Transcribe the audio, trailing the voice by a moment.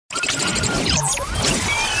Welcome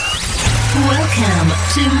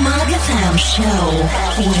to Magatham Show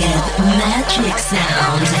with Magic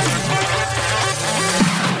Sound.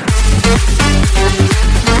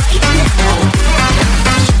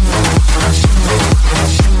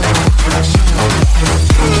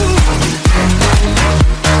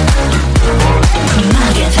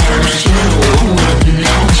 Magatham Show with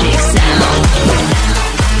Magic Sound.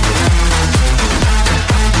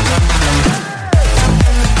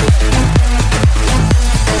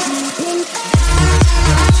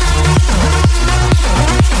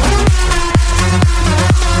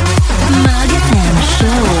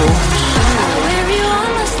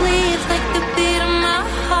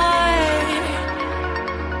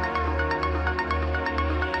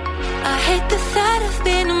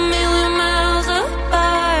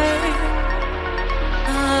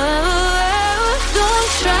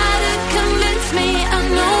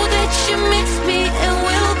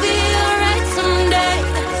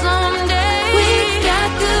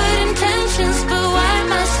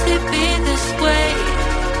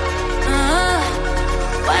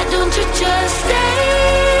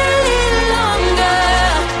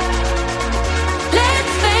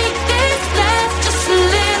 Let's make this last just a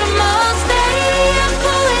little more. Stay and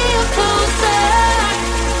pull your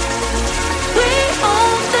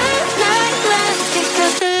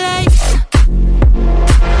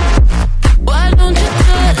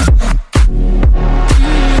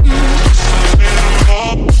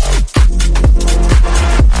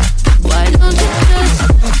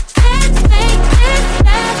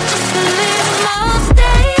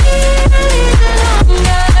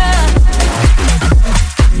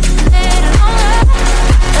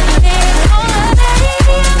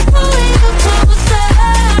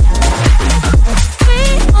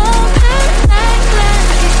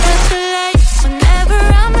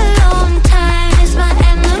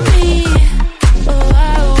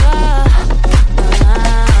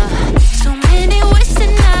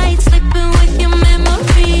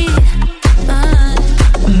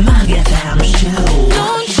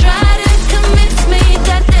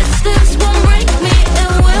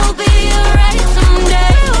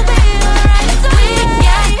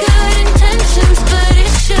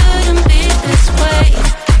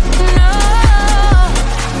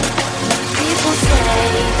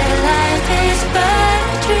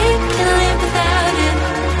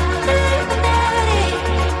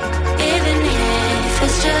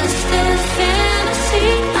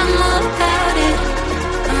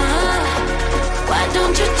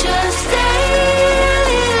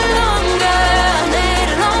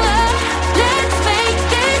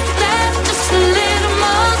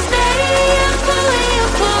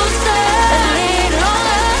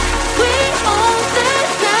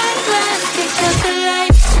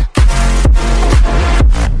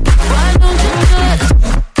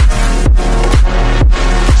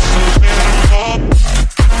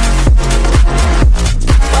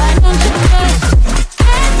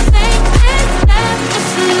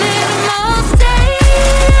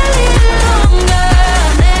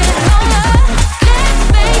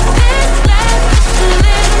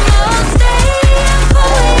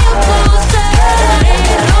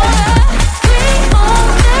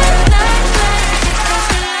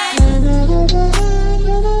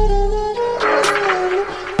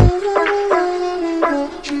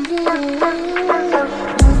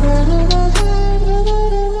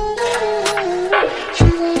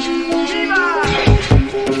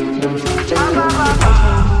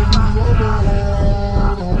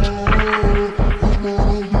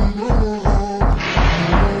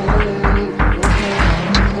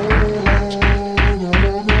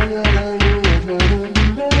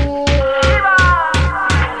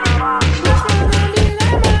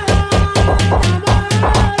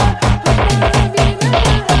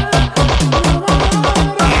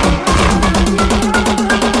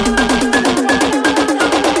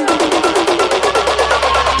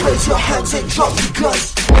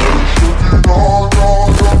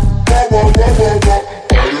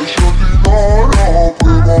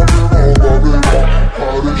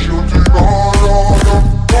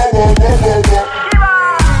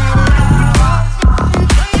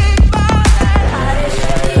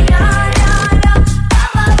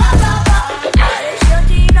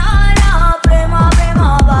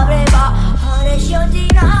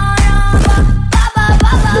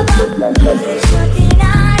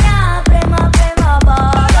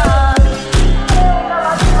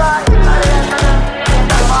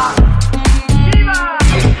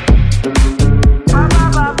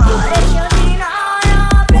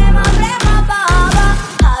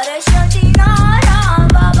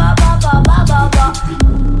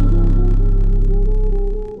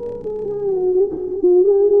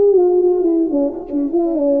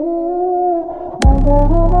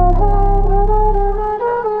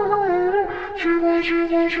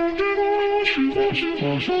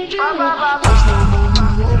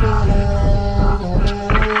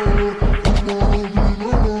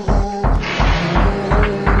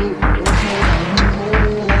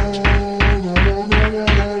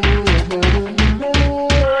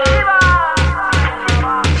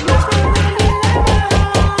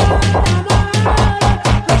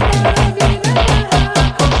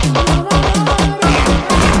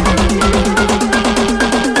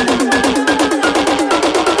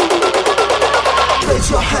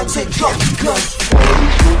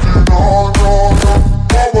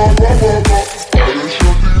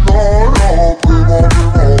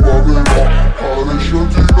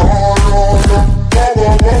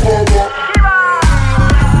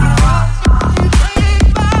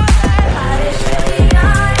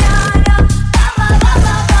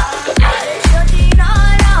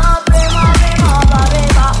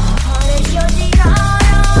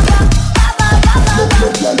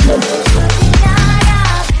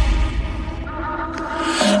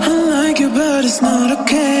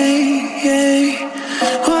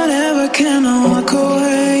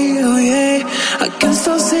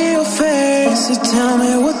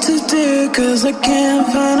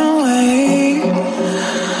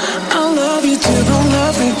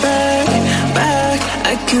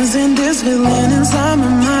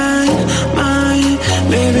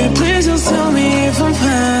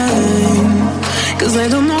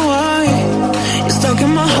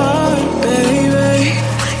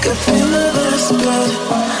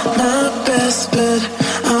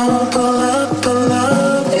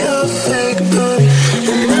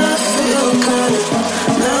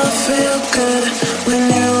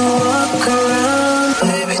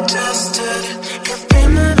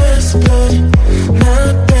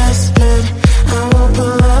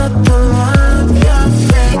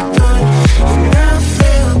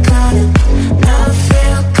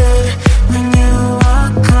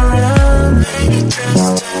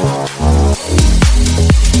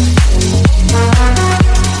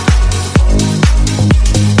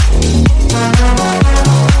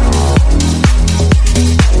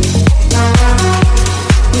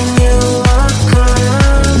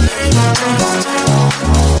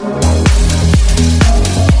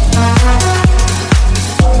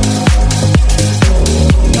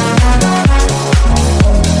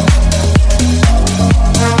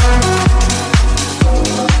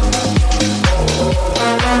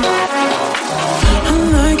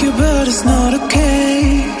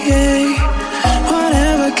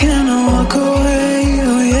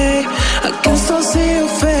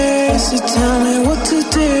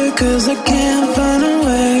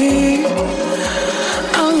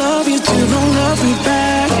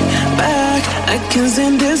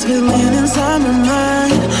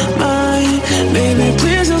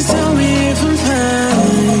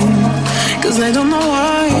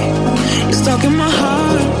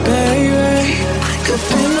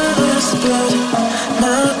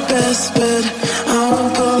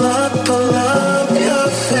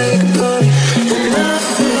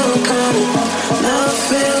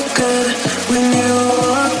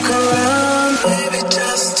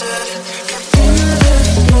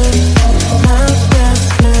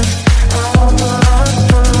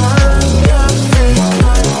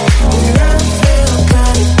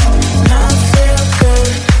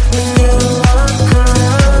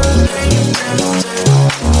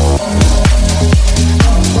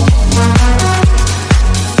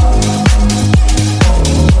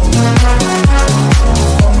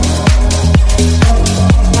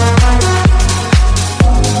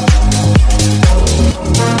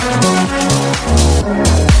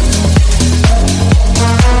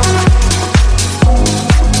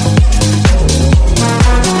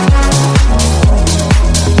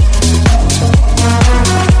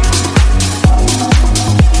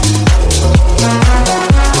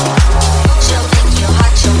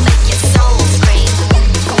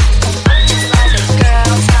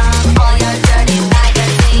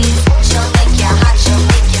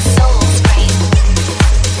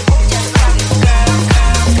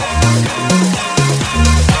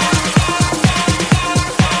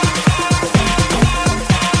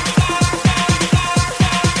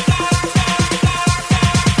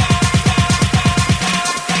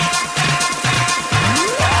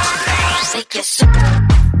Just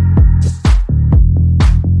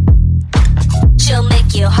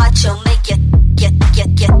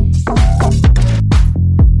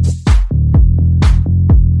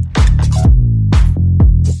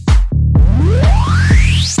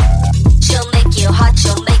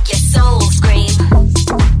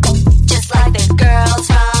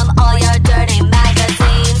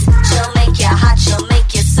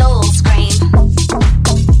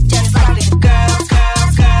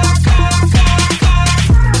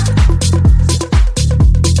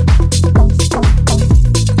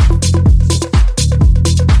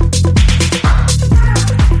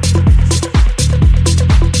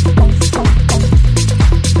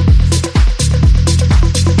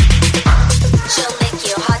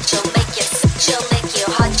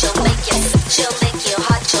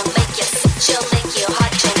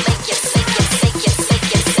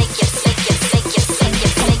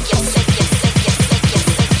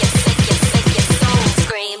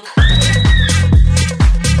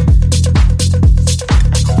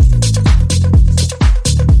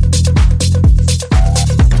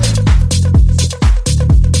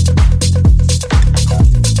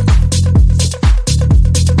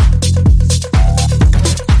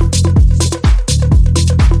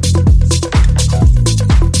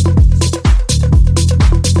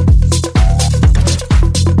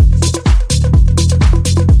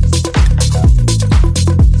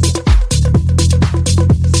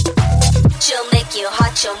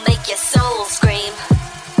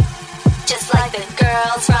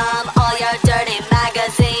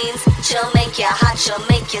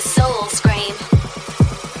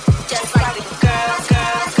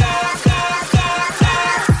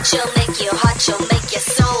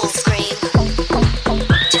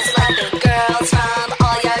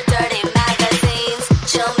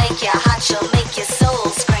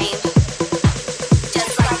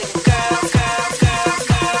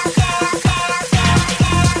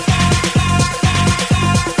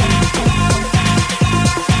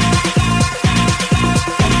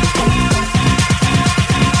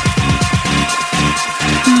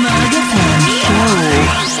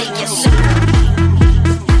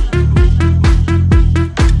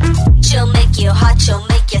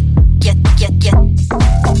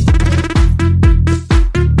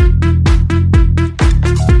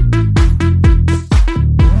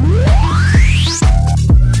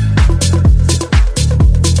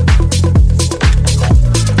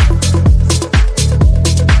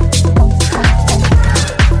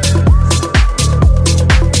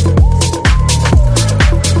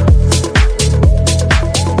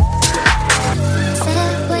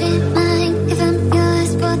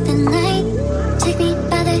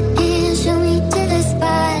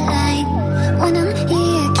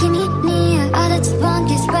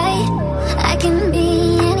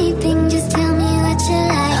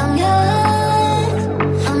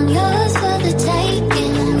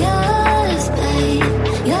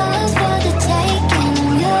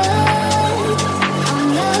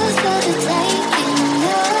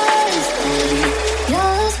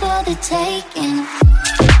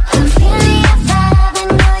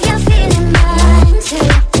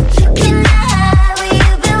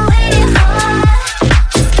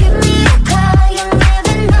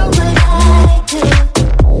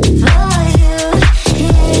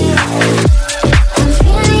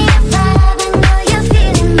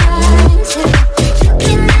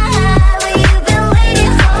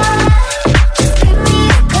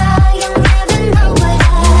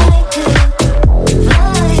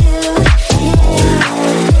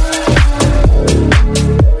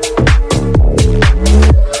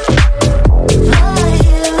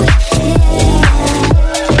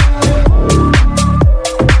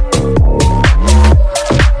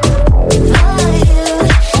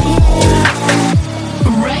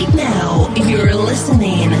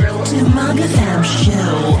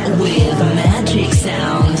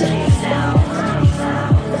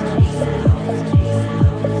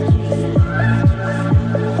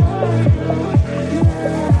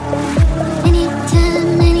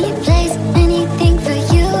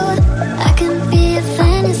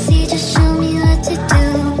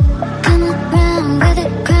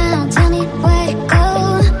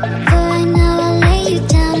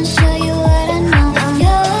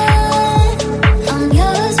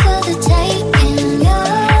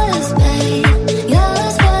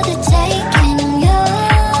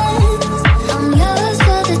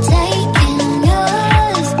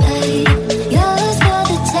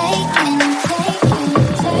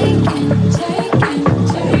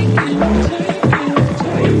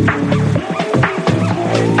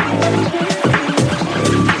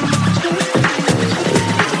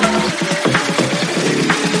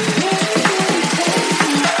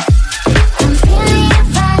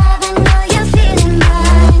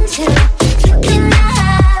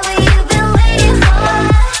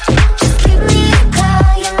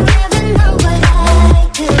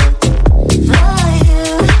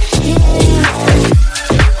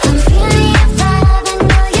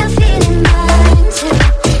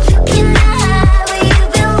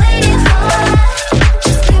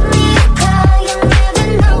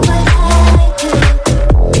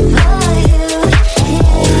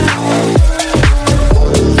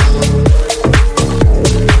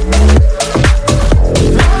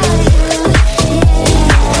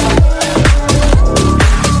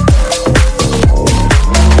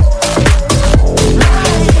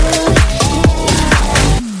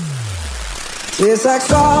Tastes like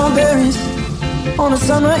strawberries on a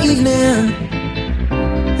summer evening,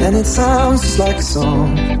 and it sounds just like a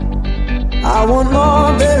song. I want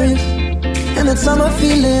more berries and that summer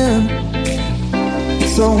feeling.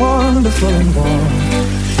 It's so wonderful and warm.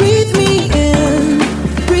 Breathe me in,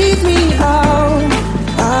 breathe me out.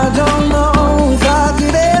 I don't know if I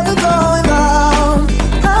could ever go without.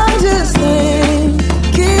 I'm just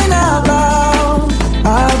thinking out loud.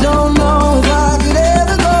 I don't know if I could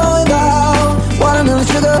ever go without watermelon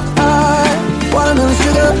sugar high, watermelon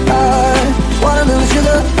sugar high, watermelon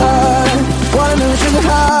sugar high, watermelon sugar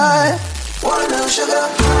high, watermelon sugar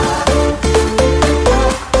high.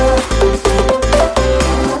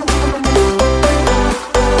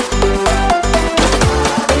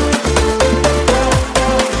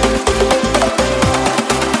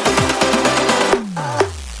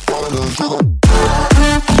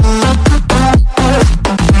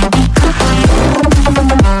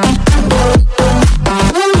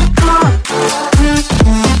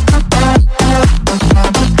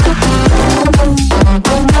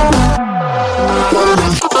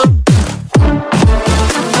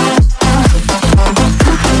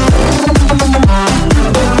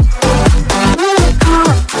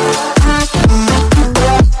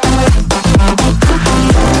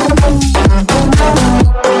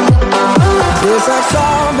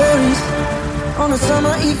 on a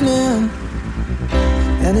summer evening,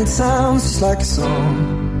 and it sounds just like a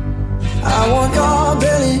song. I want your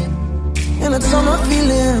belly and that summer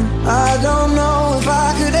feeling. I don't know if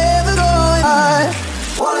I could ever go. I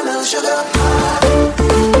watermelon sugar.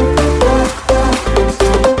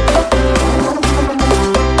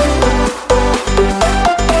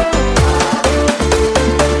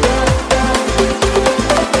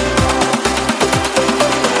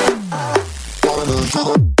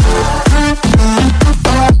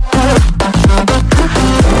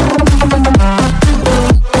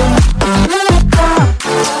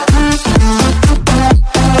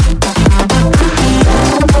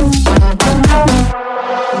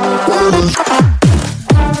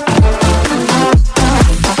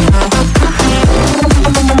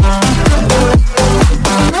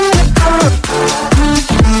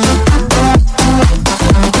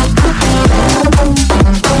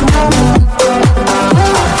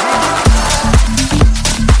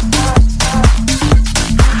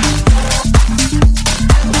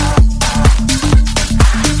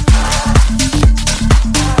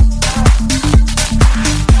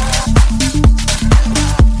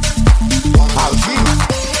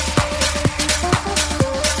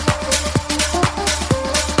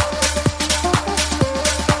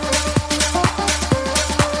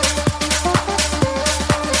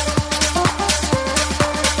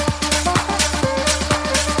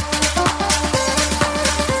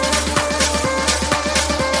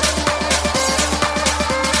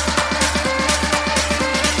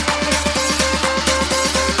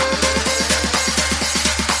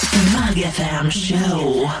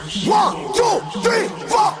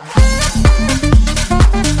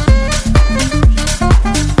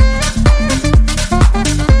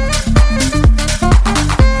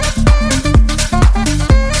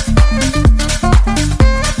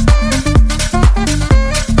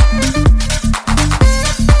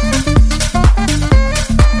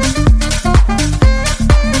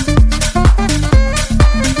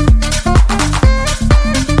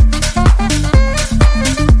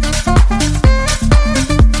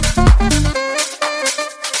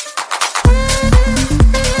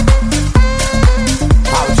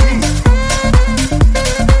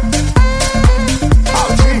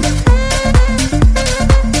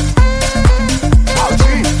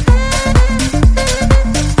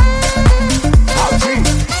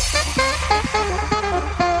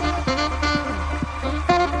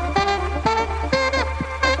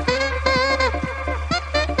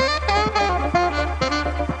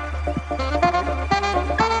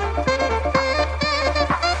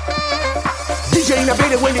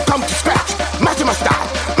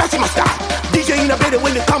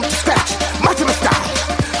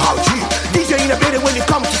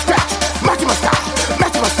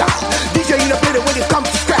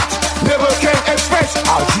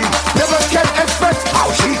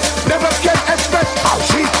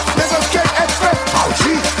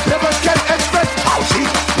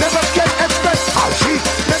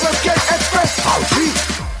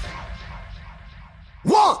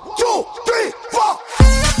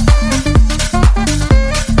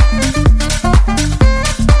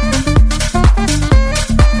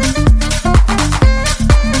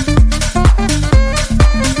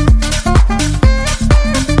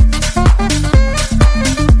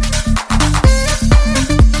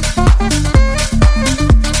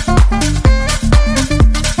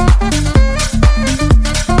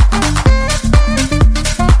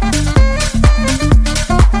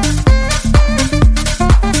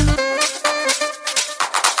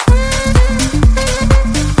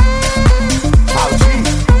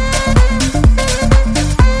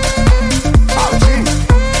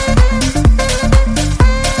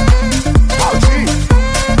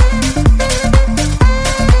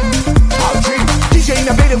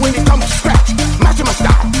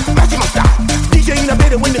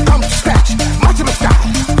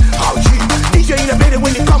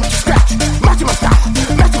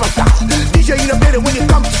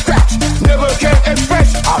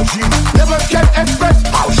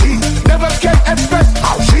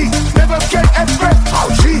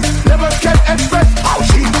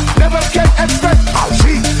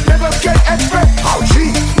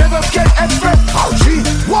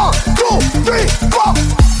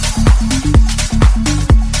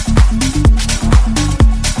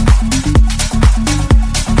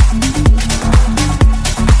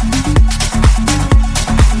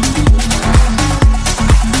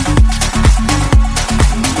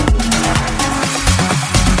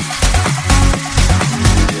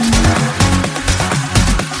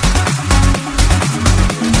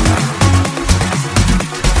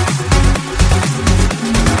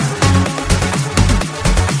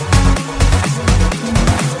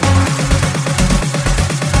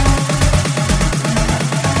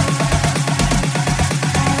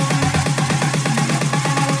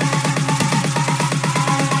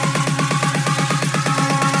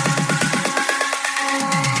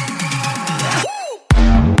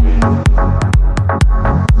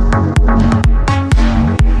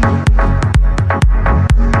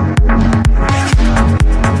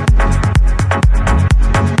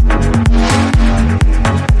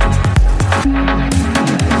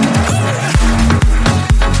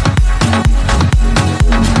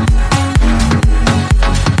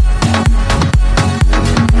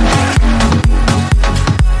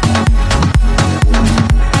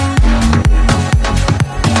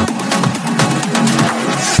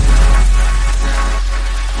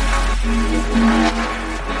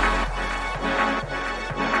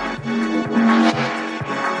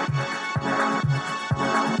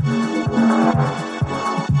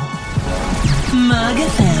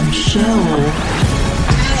 FM show.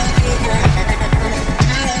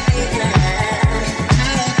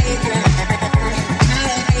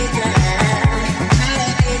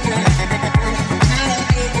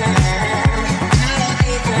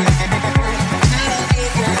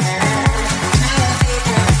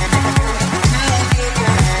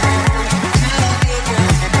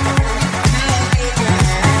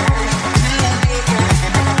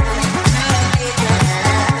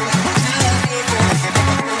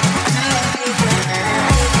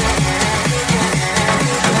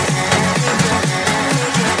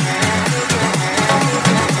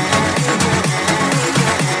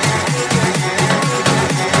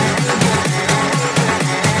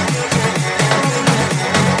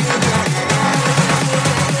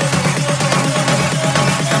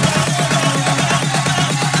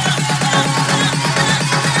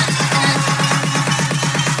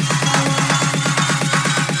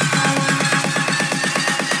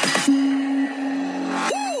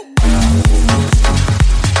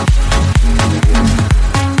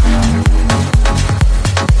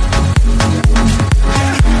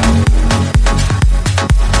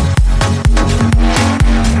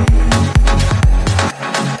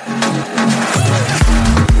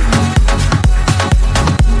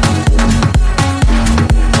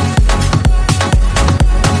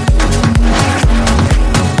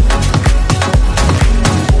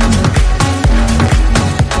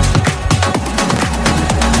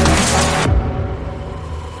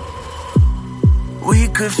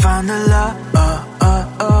 could find the love.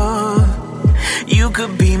 You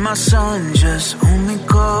could be my sun, just hold me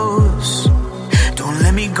close. Don't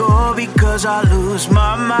let me go because I lose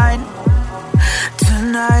my mind.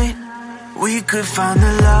 Tonight we could find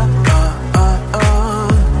the love.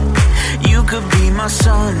 You could be my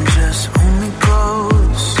sun, just hold me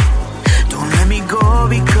close. Don't let me go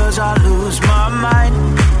because I lose my mind.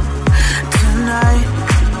 Tonight.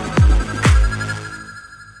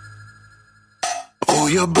 Oh,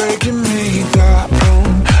 you're breaking me down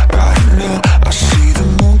right now. I see the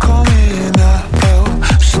moon coming out.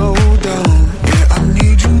 Slow down, yeah, I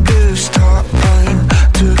need you this time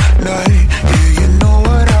tonight. Yeah, you know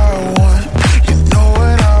what I want. You know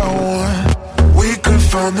what I want. We could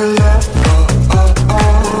find the love.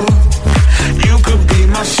 You could be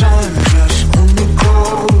my sun, just hold me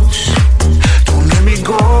close. Don't let me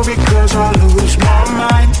go because I lose my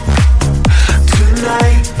mind.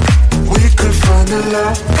 Tonight we could find the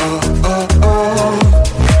love.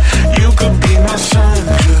 You could be my sun,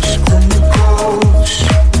 just hold me close.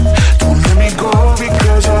 Don't let me go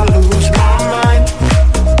because I lose my mind.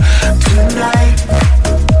 Tonight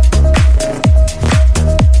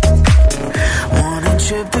wanna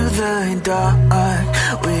trip through the dark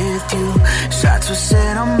with you. Shots were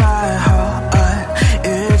set on my heart.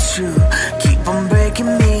 It's true. Keep on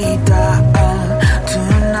breaking me down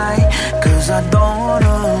tonight, 'cause I don't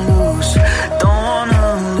wanna lose. Don't wanna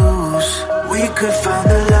lose. We could find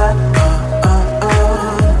the love.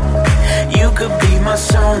 You could be my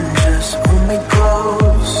sun, just hold me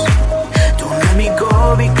close. Don't let me go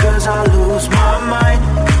because I lose my mind.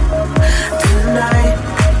 Tonight.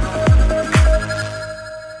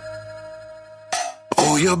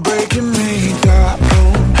 Oh, you're breaking me down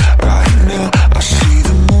right now. I see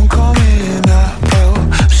the moon coming out.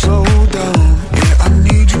 Slow down, yeah, I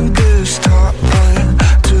need you this time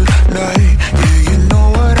tonight. Yeah, you know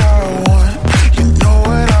what I want. You know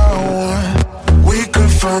what I want. We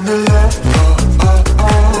could find the love.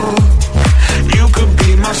 You could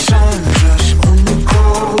be my sun, just hold me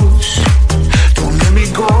close. Don't let me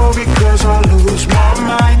go because I lose my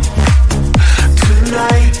mind.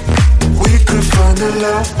 Tonight we could find the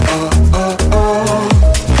love.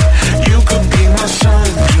 You could be my sun,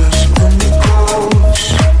 just hold me close.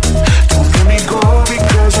 Don't let me go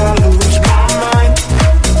because I lose my mind.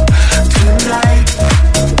 Tonight.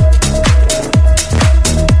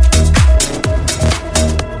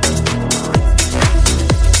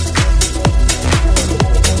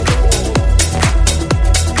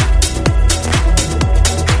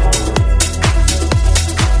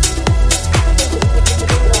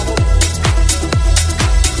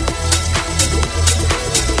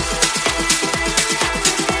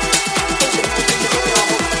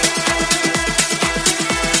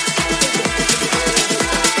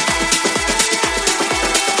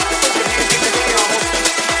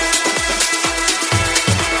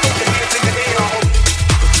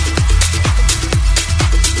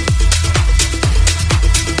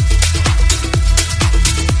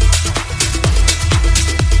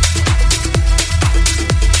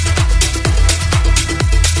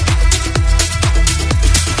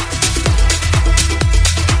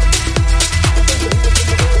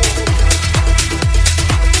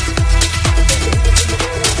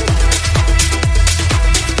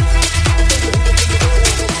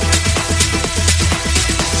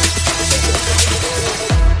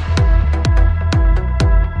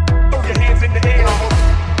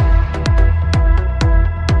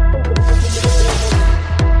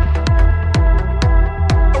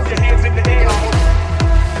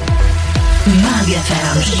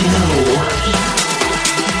 FM show.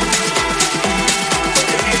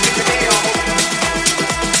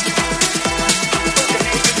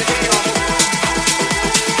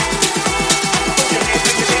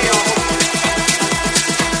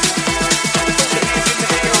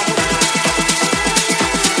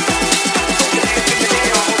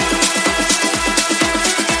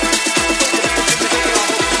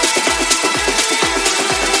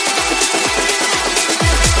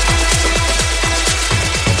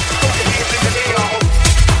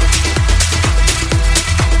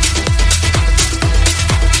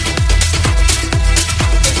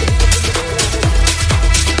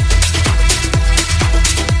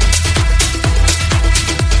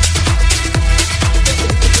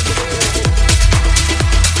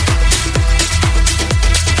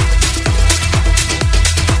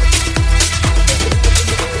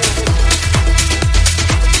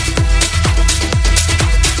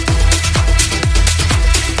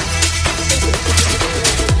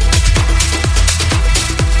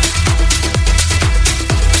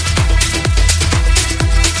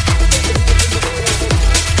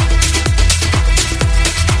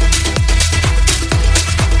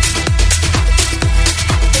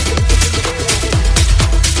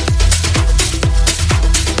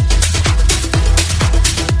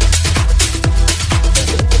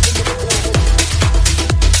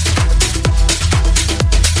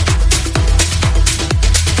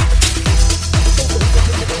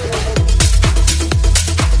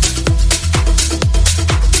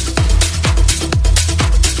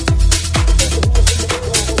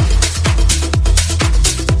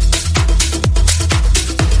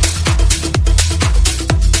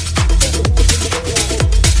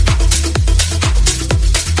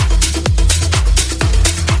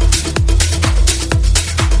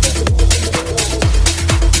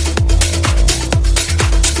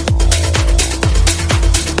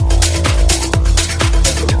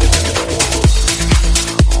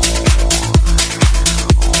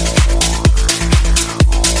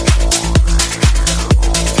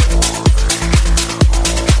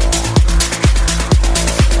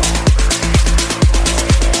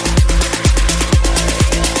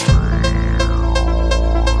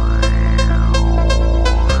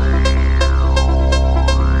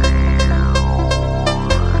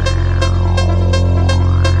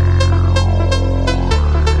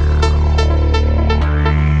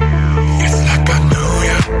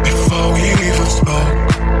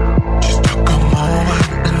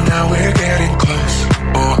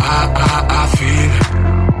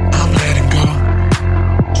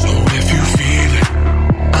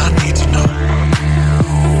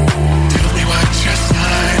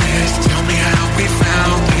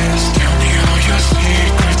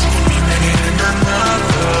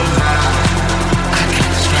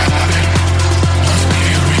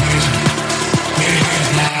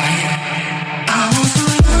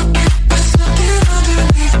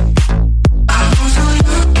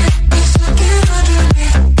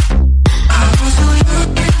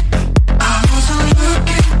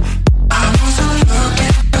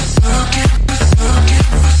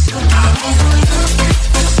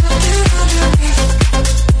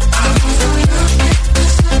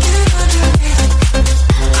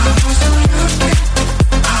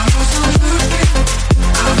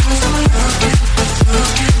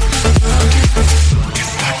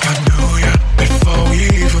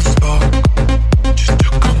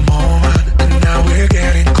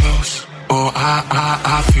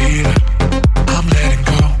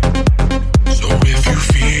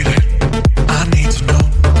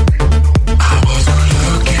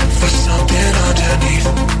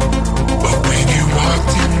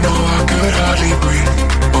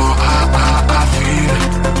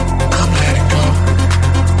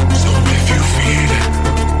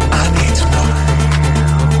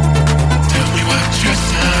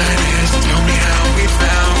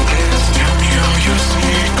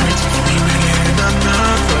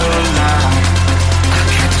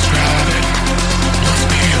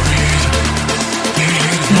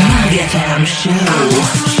 FM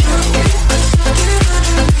show.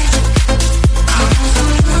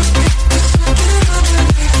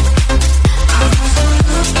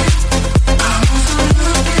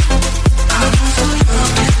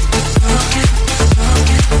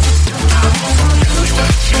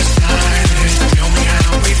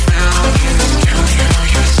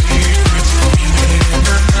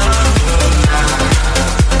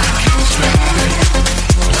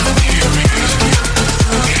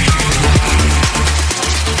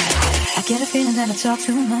 Talk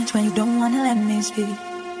too much when you don't wanna let me speak.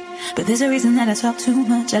 But there's a reason that I talk too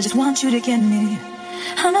much. I just want you to get me.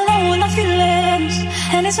 I'm alone with my feelings,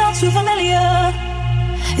 and it's all too familiar.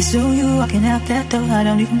 It's so you walking out that door, I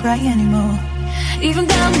don't even cry anymore. Even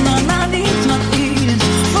down on my knees, my bleeding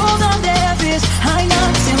falls on deaf ears. I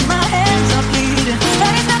know till my hands are bleeding,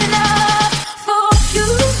 but it's not enough for you.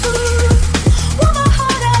 Want my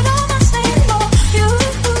heart out on my sleeve for you.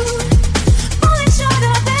 Falling short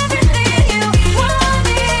of everything you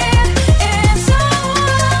wanted in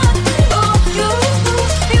someone for you.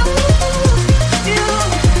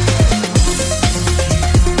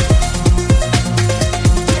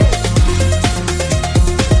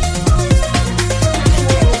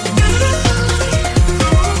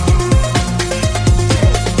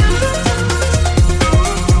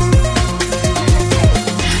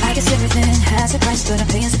 But I'm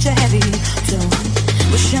paying such a heavy toll.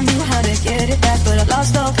 Wish I knew how to get it back, but I've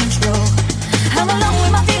lost all control. I'm alone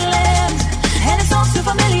with my feelings, and it's all too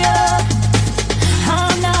familiar.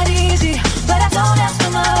 I'm not easy, but I don't ask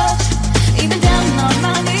for much. Even down on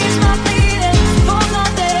my knees, my bleeding falls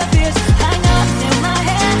on their fears. I know till my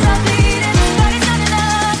hands are bleeding, but it's not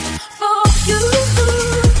enough for you.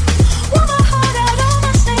 Want my heart out on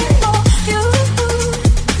my sleeve for you.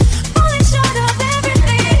 Falling short of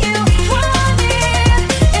everything you wanted.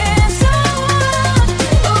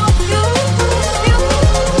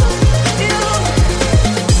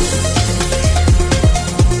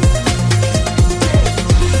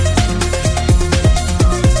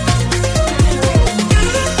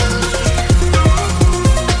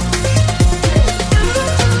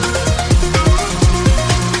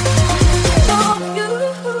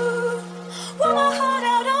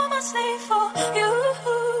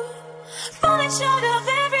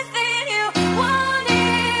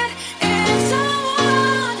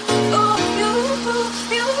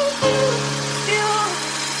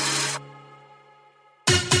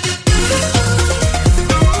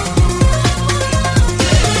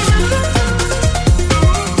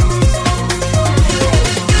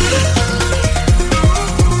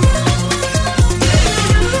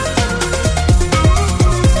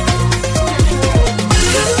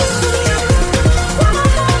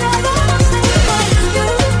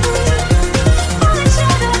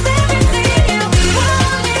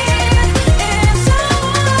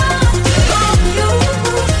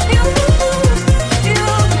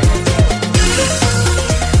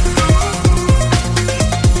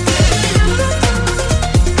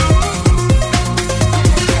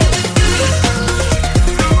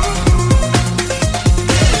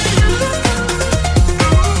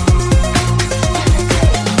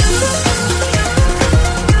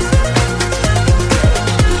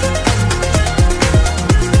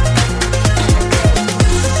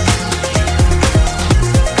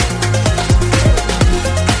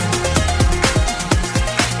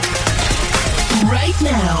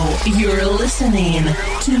 You're listening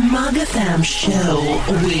to MagFM Show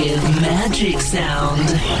with Magic Sound.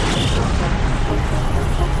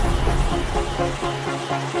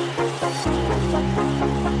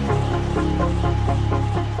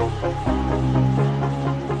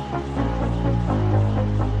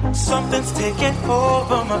 Something's taking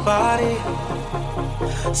over my body.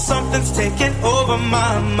 Something's taking over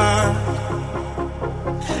my mind.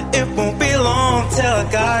 It won't be long till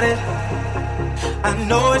I got it. I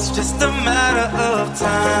know it's just a matter of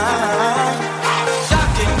time. I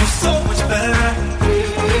can do so much better.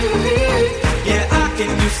 Yeah, I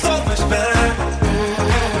can do so much better.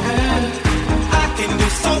 I can do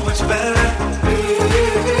so much better.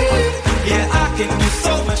 Yeah, I can do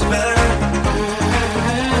so much better.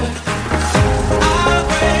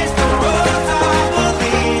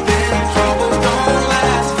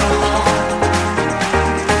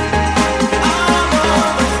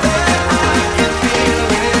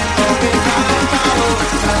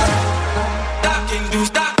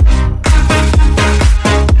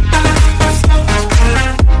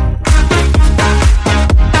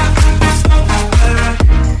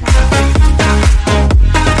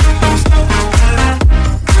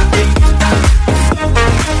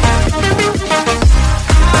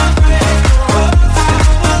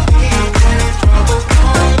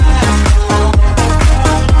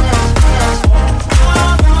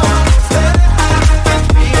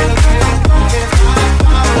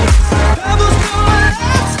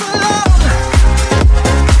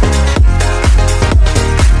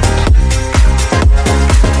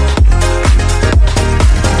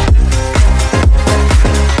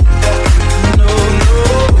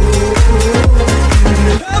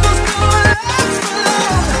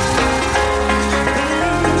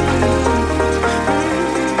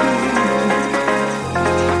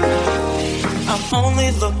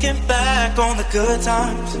 Good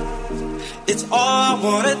times, It's all I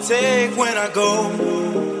wanna take when I go.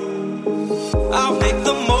 I'll make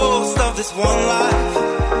the most of this one life.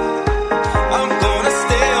 I'm gonna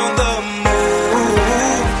stay on the move.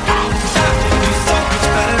 I can do so much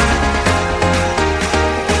better.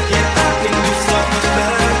 Yeah, I can do so much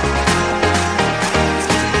better.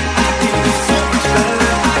 I can do so much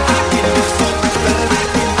better. I can do so much better.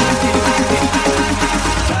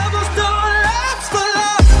 Troubles don't last for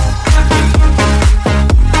long. I can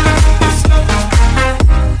do so much better.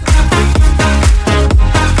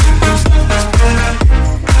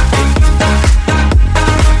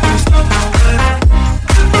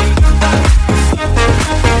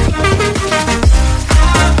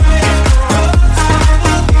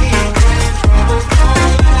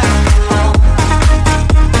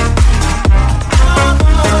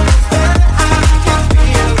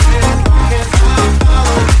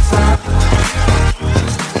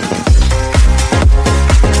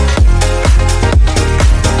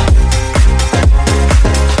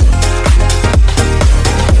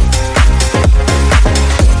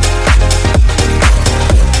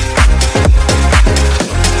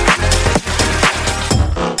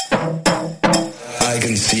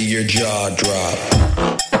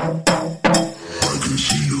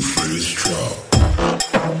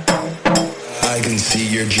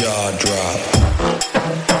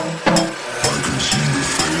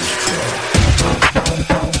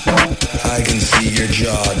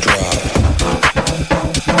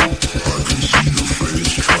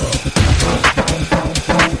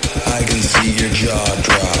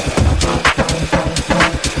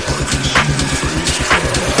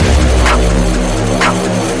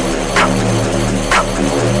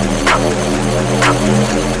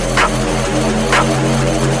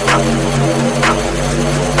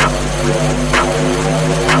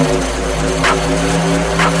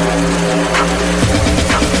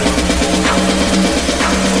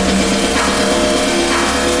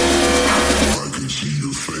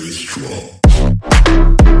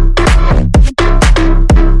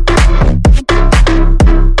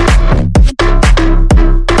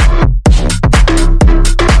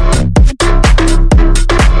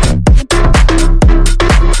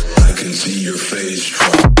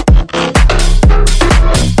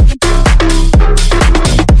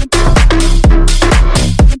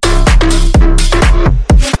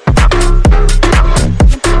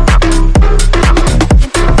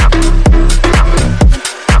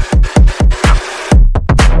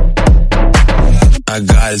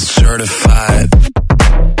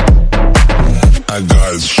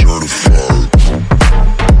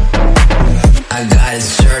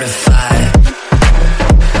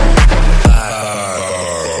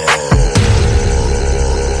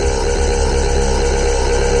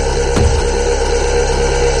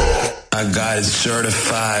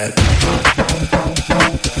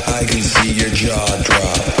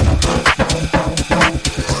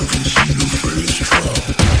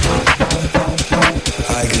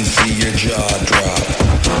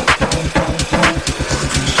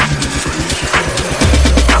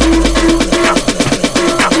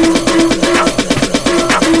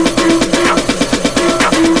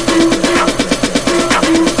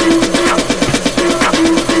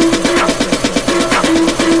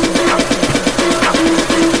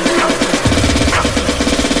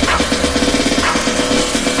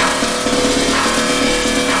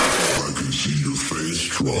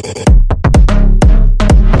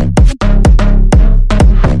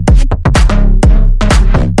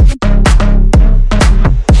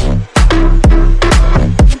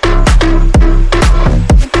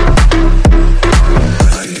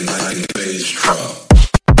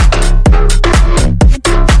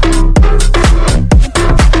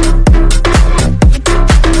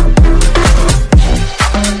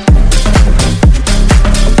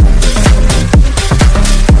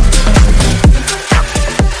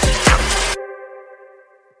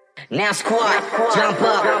 Now squat, jump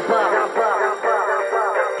up.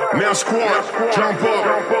 Now squat, jump up.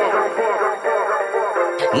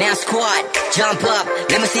 Now squat, jump up.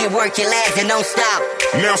 Let me see you work your legs and don't stop.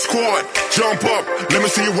 Now squat, jump up. Let me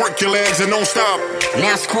see you work your legs and don't stop.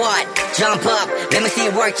 Now squat, jump up. Let me see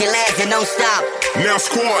you work your legs and don't stop. Now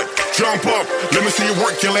squat, jump up. Let me see you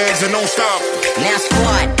work your legs and don't stop. Now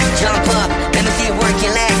squat, jump up. Let me see you work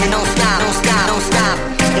your legs and don't stop. Don't stop, don't stop,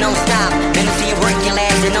 don't stop. Let me see you work your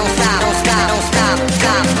legs and don't stop. Don't stop, don't stop,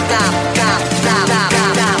 stop, stop, stop, stop, stop,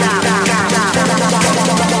 stop, stop, stop, stop, stop.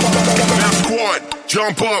 Now squat,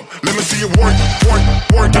 jump up. Let me see you work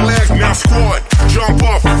your legs. Now squat, jump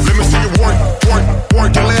up. Let me see you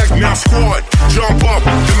work your legs. Now squat, jump up.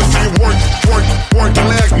 Let me see you work your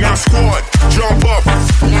legs. Now squat, jump up.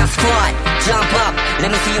 Now squat, jump up.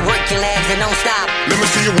 Let me see you work your legs and don't stop. Let me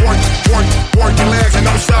see you work your legs and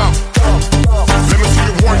don't stop. Let me see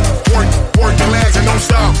you work your legs and don't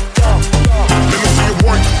stop. Let me see you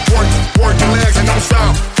work your legs and don't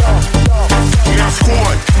stop. Now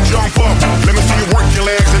squat, jump up. Let me see you work your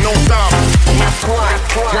legs and don't stop. Now squat,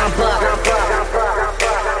 jump up.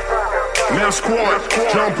 Now squat,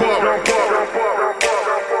 jump up.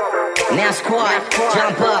 Now squat,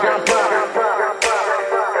 jump up.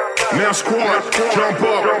 Now squat, jump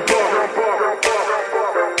up.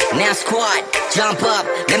 Now squat, jump up.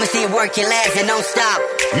 Let me see you work your legs and don't stop.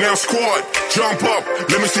 Now squat, jump up.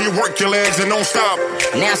 Let me see you work your legs and don't stop.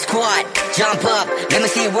 Now squat, jump up. Let me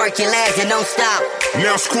see you work your legs and don't stop.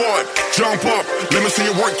 Now squat, jump up. Let me see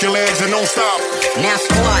you work your legs and don't stop. Now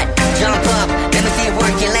squat, jump up. Let me see you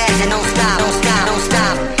work your legs and don't stop. Don't stop, don't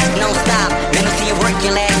stop, don't stop. Let me see you work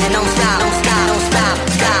your legs and don't stop. Don't stop, don't stop,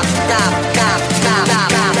 stop, stop, stop, stop,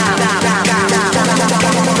 stop, stop, stop,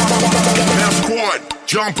 Now squat,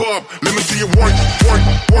 jump up. Let me see you work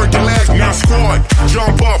your legs. Now squat,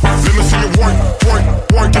 jump up. Let me see you work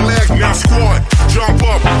your legs. Now squat, jump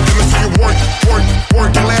up. Let me see you work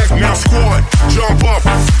your legs. Now squat, jump up.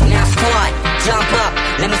 Now squat, jump up.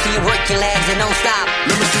 Let me see you work your legs and don't stop.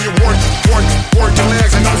 Let me see you work your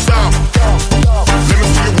legs and don't stop. Let me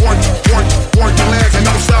see you work your legs and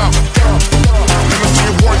don't stop. Let me see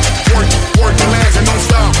you work your legs and don't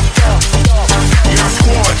stop. Now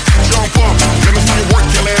squat, jump up. Let me see you work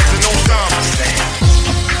your legs and don't stop.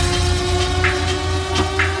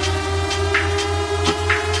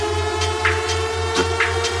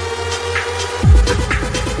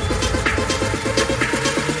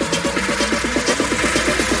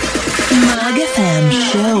 Mag FM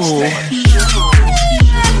Show.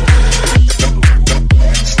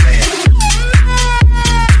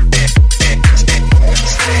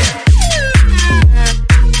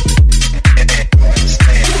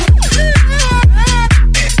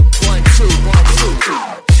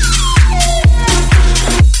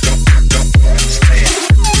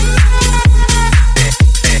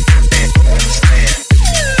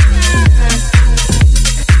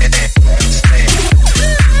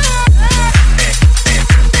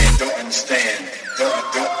 Understand.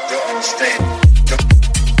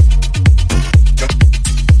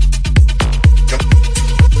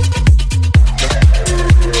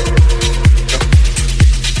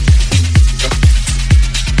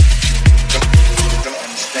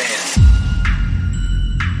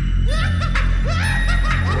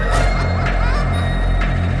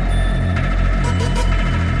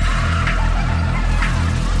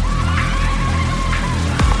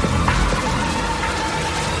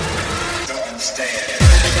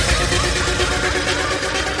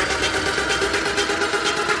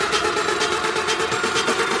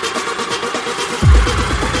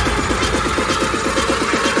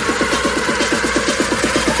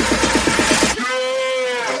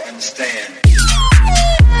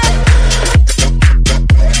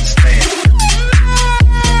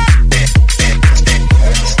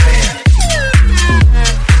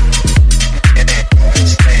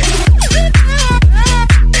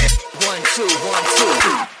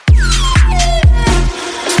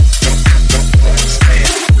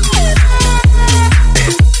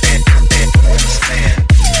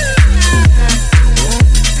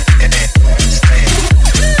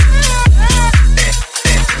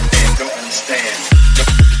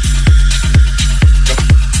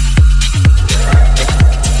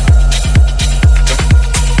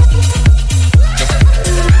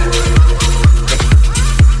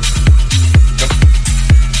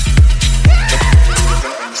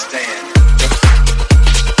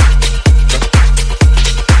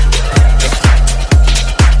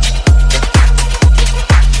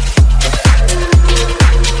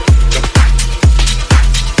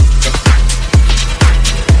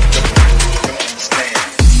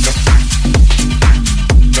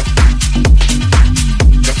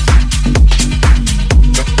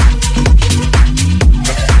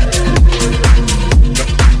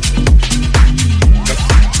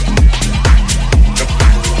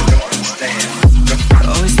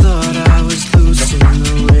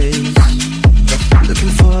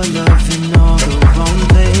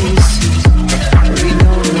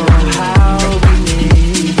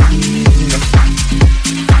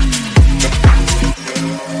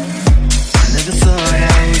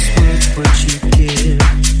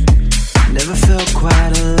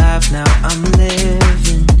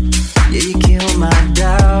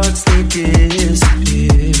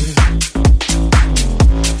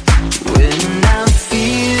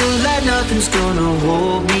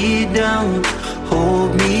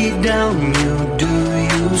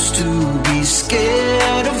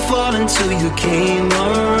 you came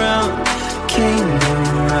around, came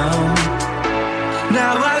around.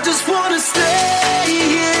 Now I just wanna stay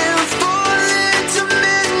here, falling to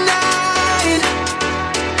midnight.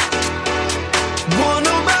 Want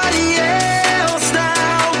nobody else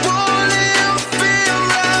now, won't it feel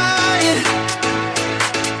right?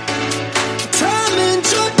 Time and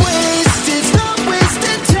joy wasted, not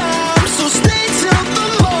wasted time. So stay till the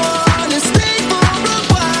morning, stay for a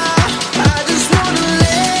while. I just wanna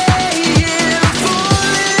lay here,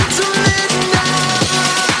 falling to midnight.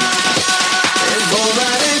 And go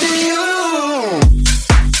right into you.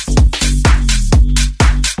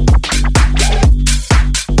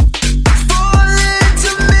 Falling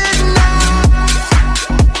to midnight.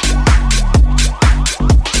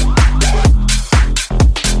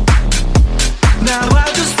 Now I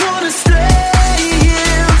just wanna stay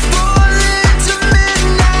here, falling to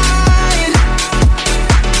midnight.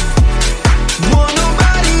 Want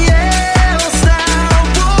nobody else now,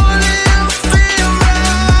 won't it feel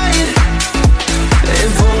right? And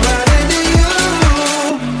fall right into you.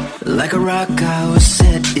 Like a rock I was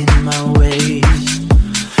set in my ways.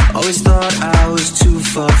 Always thought I was too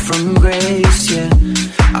far from grace, yeah.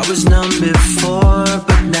 I was numb before,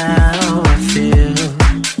 but now I feel.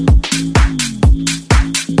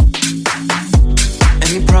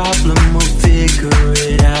 Any problem, we'll figure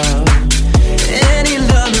it out. Any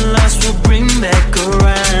love lost, we'll bring back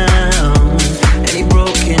around. Any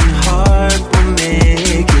broken heart, we'll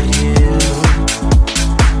make it heal.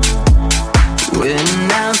 When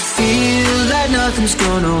I feel like nothing's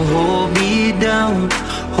gonna hold me down,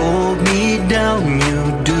 hold me down. You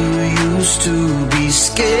do used to be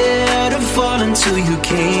scared of falling until you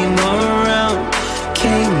came around,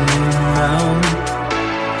 came around.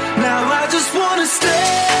 Now I just wanna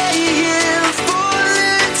stay here,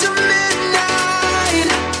 falling to midnight.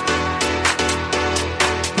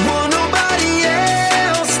 Want nobody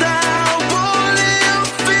else now, won't it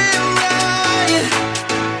feel right?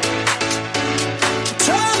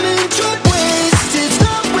 Time and joy wasted,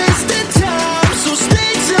 not wasted time. So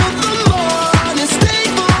stay till the morning, stay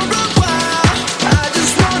for a while. I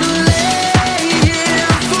just wanna lay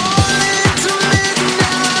here, falling to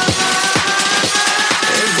midnight.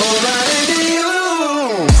 And go right into you.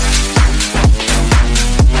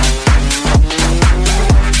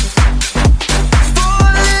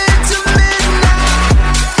 Falling to midnight.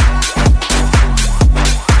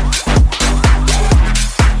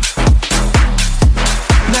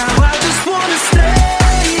 Now I just wanna stay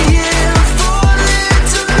here, falling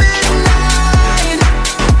to midnight.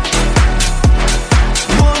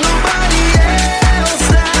 Want nobody else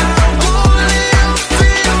now, won't it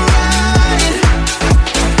feel right?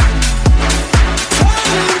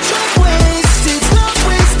 Time and joy wasted, not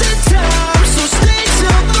wasted time. So stay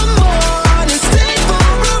till the morning, stay for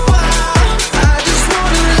a while. I just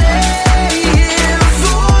wanna lay here,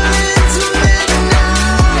 falling to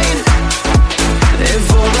midnight. And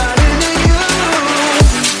fall right into you.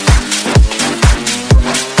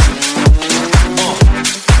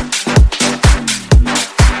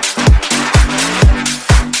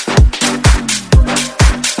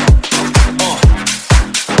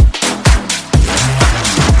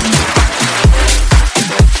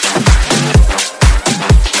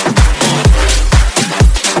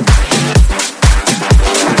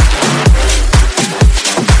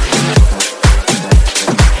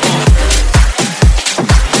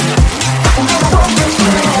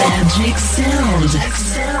 Magic Sound.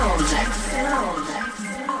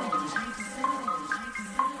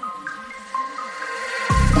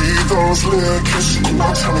 Leave those lips, come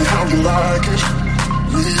on, tell me how you like it.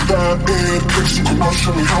 Leave that in pics, come on,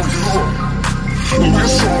 show me how you are. We're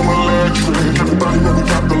so electric, everybody know we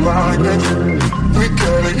got the lightning. We're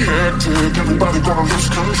getting hectic, everybody gonna lose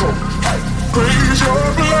control. Raise your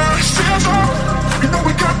glasses up, you know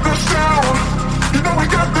we got this down. You know we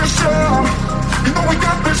got this down. You know we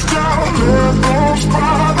got this down. Let those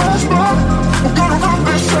bottles blow. We're gonna run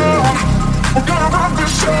this down. We're gonna run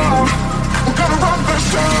this down. We're gonna run this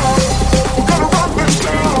down. We're gonna run this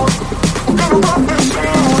down. We're gonna run this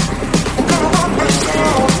down. We're gonna run this down.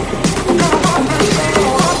 We're gonna run this down.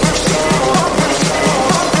 Run this down.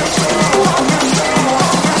 Run this down. Run this down. Run this down.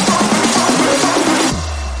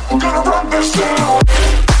 We're gonna run this down.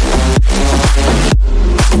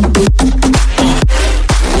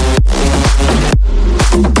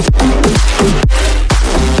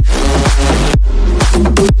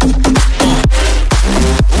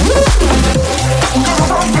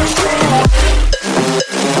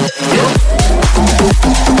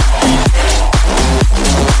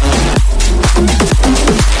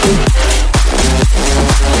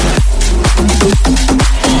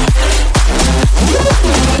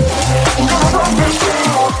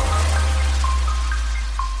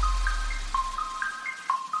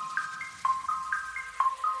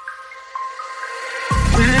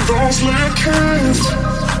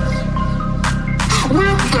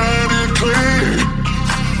 we've got it clear.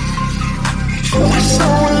 We're so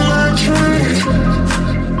electric.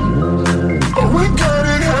 We got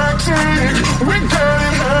it hectic. We got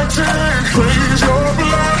it hectic. Raise your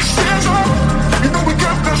glass, stand up. You know we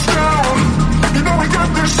got this down. You know we got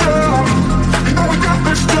this down. You know we got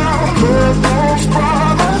this down. Let those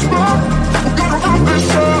bottles blow. We're gonna run this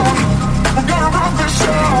down. We're gonna run this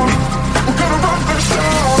down. We're gonna run this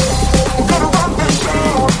down. We're gonna run this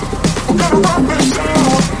down. We're gonna run this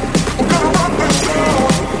down. We're gonna run this down.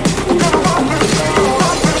 We're gonna run this down. Run this down.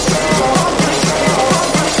 Run this down. Run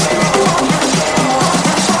this down.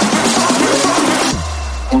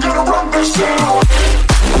 We're gonna run this down.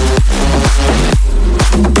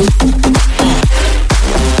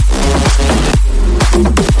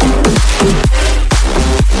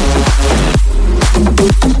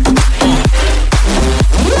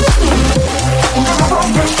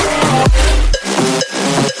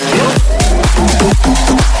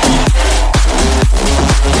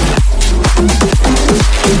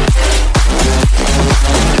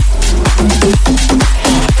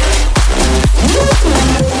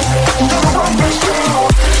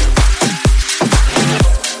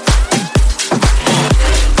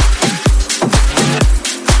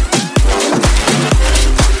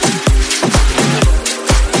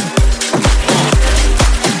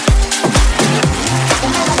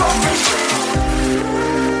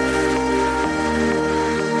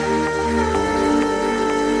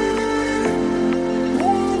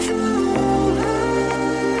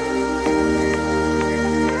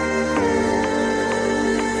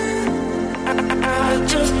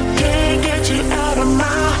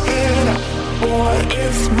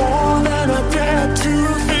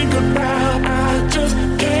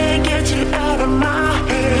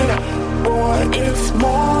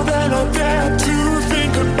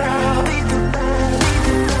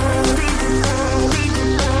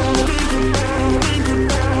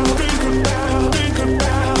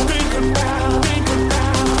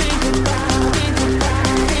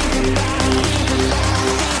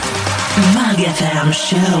 MagFM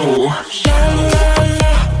Show.